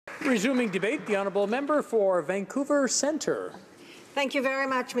Resuming debate, the Honourable Member for Vancouver Centre. Thank you very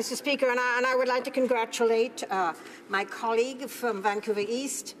much, Mr. Speaker, and I would like to congratulate my colleague from Vancouver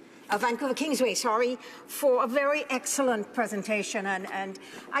Kingsway, for a very excellent presentation, and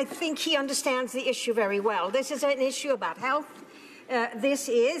I think he understands the issue very well. This is an issue about health. This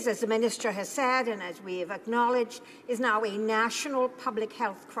is, as the Minister has said and as we have acknowledged, is now a national public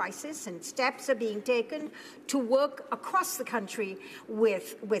health crisis, and steps are being taken to work across the country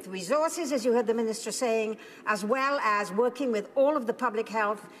with resources, as you heard the Minister saying, as well as working with all of the public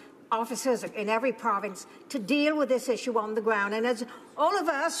health officers in every province to deal with this issue on the ground. And as all of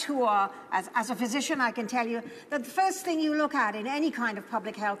us who are, as a physician, I can tell you that the first thing you look at in any kind of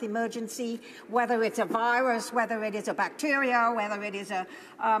public health emergency, whether it's a virus, whether it is a bacteria, whether it is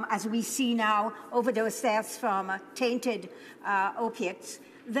as we see now, overdose deaths from tainted opiates,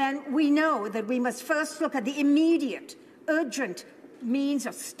 then we know that we must first look at the immediate, urgent means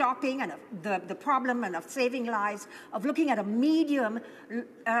of stopping and of the problem and of saving lives, of looking at a medium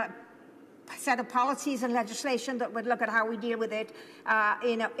set of policies and legislation that would look at how we deal with it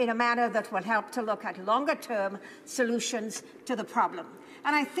in a manner that will help to look at longer-term solutions to the problem.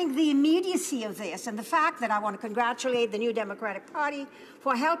 And I think the immediacy of this and the fact that I want to congratulate the New Democratic Party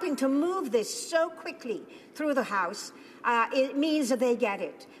for helping to move this so quickly through the House, it means that they get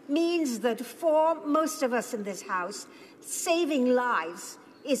it. Means that for most of us in this House, saving lives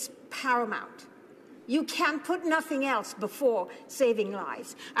is paramount. You can put nothing else before saving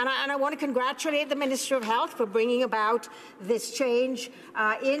lives. And I want to congratulate the Minister of Health for bringing about this change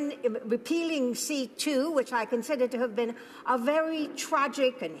in repealing C-2, which I consider to have been a very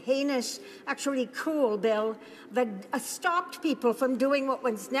tragic and heinous, actually cruel bill that stopped people from doing what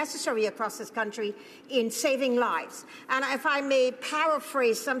was necessary across this country in saving lives. And if I may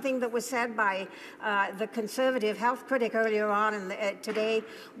paraphrase something that was said by the Conservative health critic earlier on today,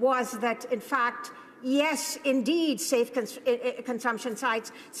 was that, in fact, yes, indeed, safe consumption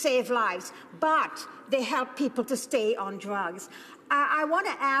sites save lives, but they help people to stay on drugs. I want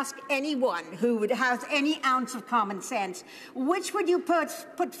to ask anyone who has any ounce of common sense, which would you put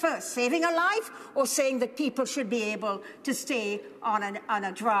first, saving a life or saying that people should be able to stay on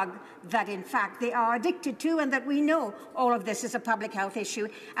a drug that, in fact, they are addicted to, and that we know all of this is a public health issue,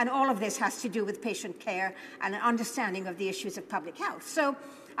 and all of this has to do with patient care and an understanding of the issues of public health. So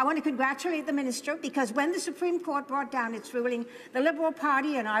I want to congratulate the Minister, because when the Supreme Court brought down its ruling, the Liberal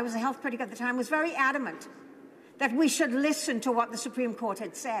Party, and I was a health critic at the time, was very adamant that we should listen to what the Supreme Court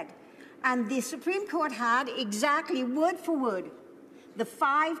had said. And the Supreme Court had exactly word for word the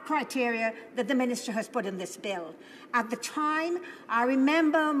 5 criteria that the Minister has put in this bill. At the time, I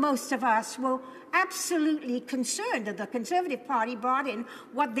remember most of us were absolutely concerned that the Conservative Party brought in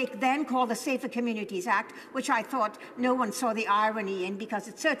what they then called the Safer Communities Act, which I thought no one saw the irony in, because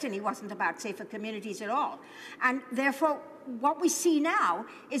it certainly wasn't about safer communities at all. And therefore, what we see now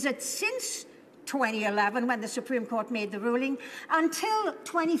is that since 2011, when the Supreme Court made the ruling, until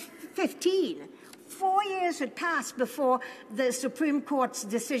 2015, 4 years had passed before the Supreme Court's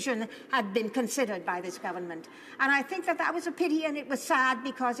decision had been considered by this government. And I think that that was a pity, and it was sad,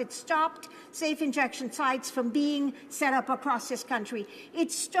 because it stopped safe injection sites from being set up across this country.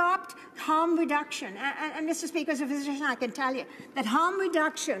 It stopped harm reduction. And Mr. Speaker, as a physician, I can tell you that harm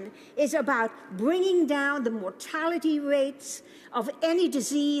reduction is about bringing down the mortality rates of any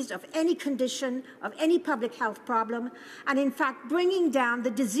disease, of any condition, of any public health problem, and in fact bringing down the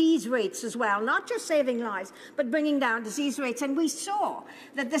disease rates as well, not just saving lives, but bringing down disease rates. And we saw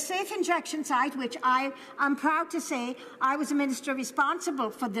that the safe injection site, which I'm proud to say I was a minister responsible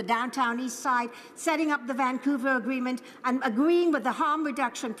for the downtown east side, setting up the Vancouver Agreement and agreeing with the harm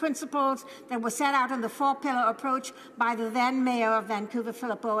reduction principles that were set out in the 4-pillar approach by the then Mayor of Vancouver,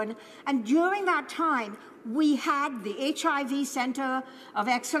 Philip Owen. And during that time, we had the HIV Centre of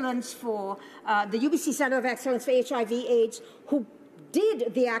Excellence for, the UBC Centre of Excellence for HIV/AIDS, who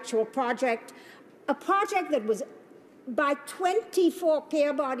did the actual project, a project that was by 24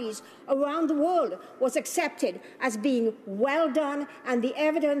 peer bodies around the world was accepted as being well done, and the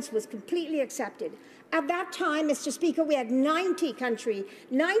evidence was completely accepted. At that time, Mr. Speaker, we had 90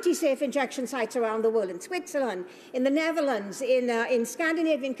 safe injection sites around the world, in Switzerland, in the Netherlands, in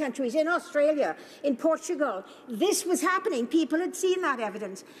Scandinavian countries, in Australia, in Portugal. This was happening. People had seen that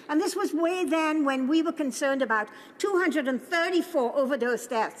evidence. And this was way then when we were concerned about 234 overdose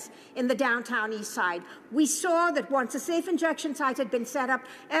deaths in the downtown east side. We saw that once a safe injection site had been set up,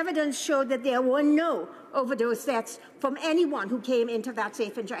 evidence showed that there were no overdose deaths from anyone who came into that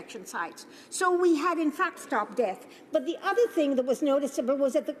safe injection site. So we had in fact stopped death. But the other thing that was noticeable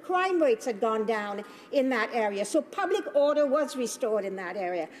was that the crime rates had gone down in that area. So public order was restored in that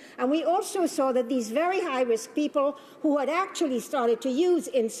area. And we also saw that these very high-risk people who had actually started to use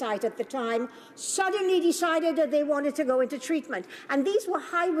Insight at the time suddenly decided that they wanted to go into treatment. And these were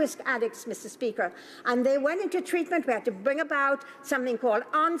high-risk addicts, Mr. Speaker. And they went into treatment. We had to bring about something called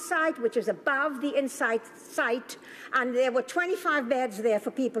on-site, which is above the Insight site. And there were 25 beds there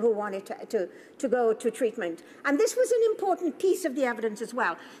for people who wanted to go to treatment. And this was an important piece of the evidence as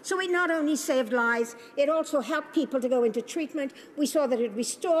well. So it not only saved lives, it also helped people to go into treatment. We saw that it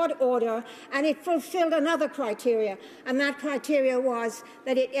restored order, and it fulfilled another criteria. And that criteria was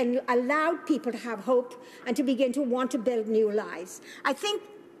that it allowed people to have hope and to begin to want to build new lives. I think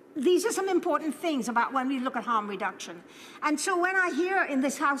these are some important things about when we look at harm reduction. And so when I hear in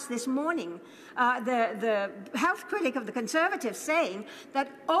this House this morning the health critic of the Conservatives saying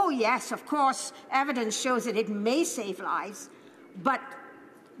that, oh yes, of course, evidence shows that it may save lives, but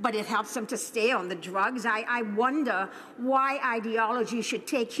it helps them to stay on the drugs, I wonder why ideology should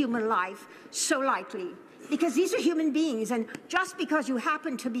take human life so lightly. Because these are human beings, and just because you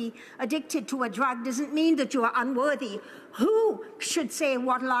happen to be addicted to a drug doesn't mean that you are unworthy. Who should say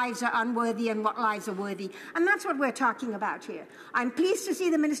what lives are unworthy and what lives are worthy? And that's what we're talking about here. I'm pleased to see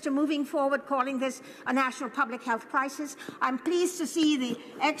the Minister moving forward, calling this a national public health crisis. I'm pleased to see the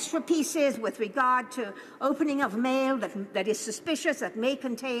extra pieces with regard to opening of mail that is suspicious, that may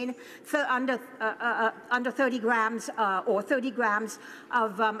contain under 30 grams or 30 grams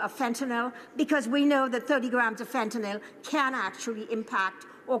of fentanyl, because we know that 30 grams of fentanyl can actually impact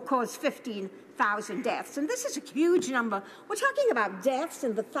or cause 15,000 deaths. And this is a huge number. We're talking about deaths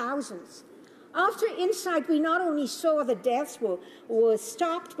in the thousands. After Insight, we not only saw the deaths were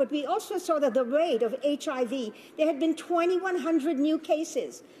stopped, but we also saw that the rate of HIV, there had been 2,100 new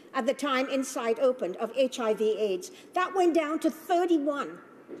cases at the time Insight opened of HIV/AIDS. That went down to 31.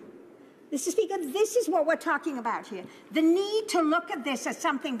 Mr. Speaker, this is what we're talking about here. The need to look at this as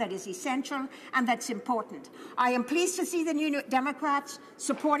something that is essential and that's important. I am pleased to see the New Democrats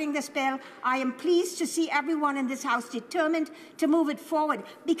supporting this bill. I am pleased to see everyone in this House determined to move it forward,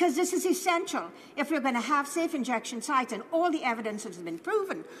 because this is essential if we're going to have safe injection sites, and all the evidence has been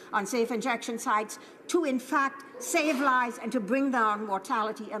proven on safe injection sites to, in fact, save lives and to bring down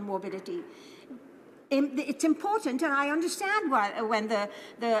mortality and morbidity. It's important, and I understand why, when the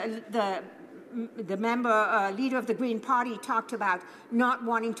leader of the Green Party talked about not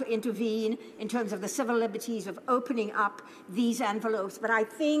wanting to intervene in terms of the civil liberties of opening up these envelopes. But I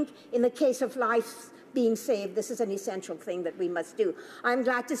think in the case of life being saved, this is an essential thing that we must do. I'm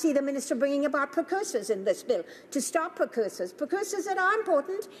glad to see the Minister bringing about precursors in this bill, to stop precursors that are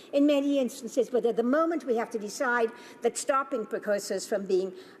important in many instances, but at the moment we have to decide that stopping precursors from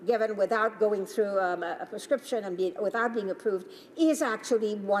being given without going through a prescription and without being approved is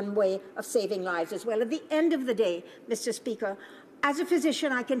actually one way of saving lives as well. At the end of the day, Mr. Speaker, as a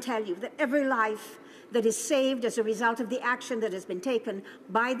physician, I can tell you that every life that is saved as a result of the action that has been taken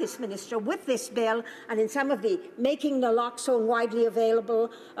by this minister with this bill, and in some of the making naloxone widely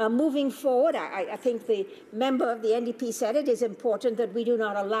available, moving forward. I think the member of the NDP said it is important that we do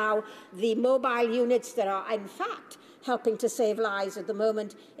not allow the mobile units that are, in fact, helping to save lives at the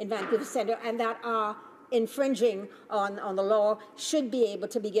moment in Vancouver Centre and that are infringing on the law should be able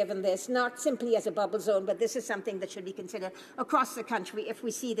to be given this, not simply as a bubble zone, but this is something that should be considered across the country if we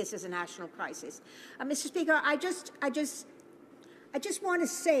see this as a national crisis. Mr. Speaker, I just want to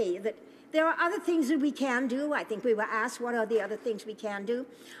say that there are other things that we can do. I think we were asked what are the other things we can do.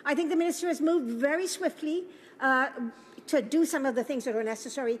 I think the minister has moved very swiftly to do some of the things that are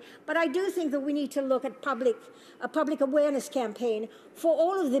necessary, but I do think that we need to look at a public awareness campaign for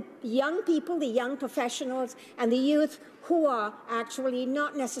all of the young people, the young professionals, and the youth who are actually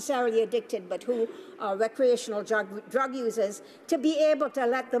not necessarily addicted, but who are recreational drug users, to be able to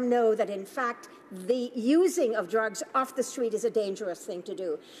let them know that, in fact, the using of drugs off the street is a dangerous thing to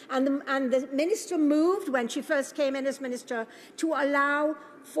do. And the minister moved, when she first came in as minister, to allow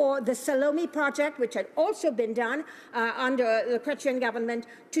for the Salome project, which had also been done under the Chrétien government,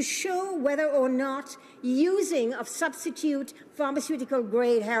 to show whether or not using of substitute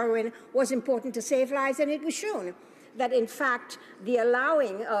pharmaceutical-grade heroin was important to save lives, and it was shown that, in fact, the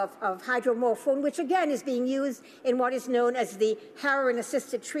allowing of hydromorphone, which again is being used in what is known as the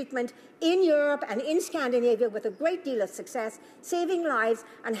heroin-assisted treatment in Europe and in Scandinavia with a great deal of success, saving lives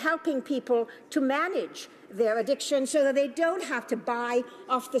and helping people to manage their addiction so that they don't have to buy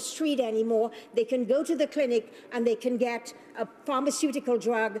off the street anymore. They can go to the clinic and they can get a pharmaceutical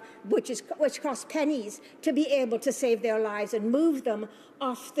drug which costs pennies to be able to save their lives and move them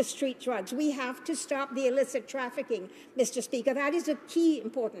off the street drugs. We have to stop the illicit trafficking, Mr. Speaker. That is of key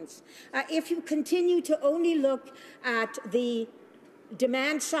importance. If you continue to only look at the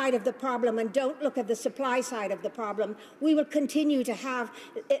demand side of the problem and don't look at the supply side of the problem, we will continue to have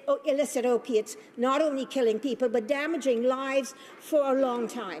illicit opiates not only killing people but damaging lives for a long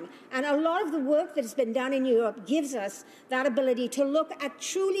time. And a lot of the work that has been done in Europe gives us that ability to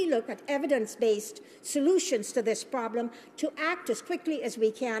truly look at evidence-based solutions to this problem, to act as quickly as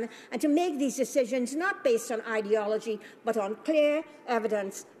we can, and to make these decisions not based on ideology but on clear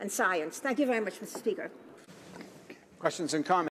evidence and science. Thank you very much, Mr. Speaker. Questions and comments.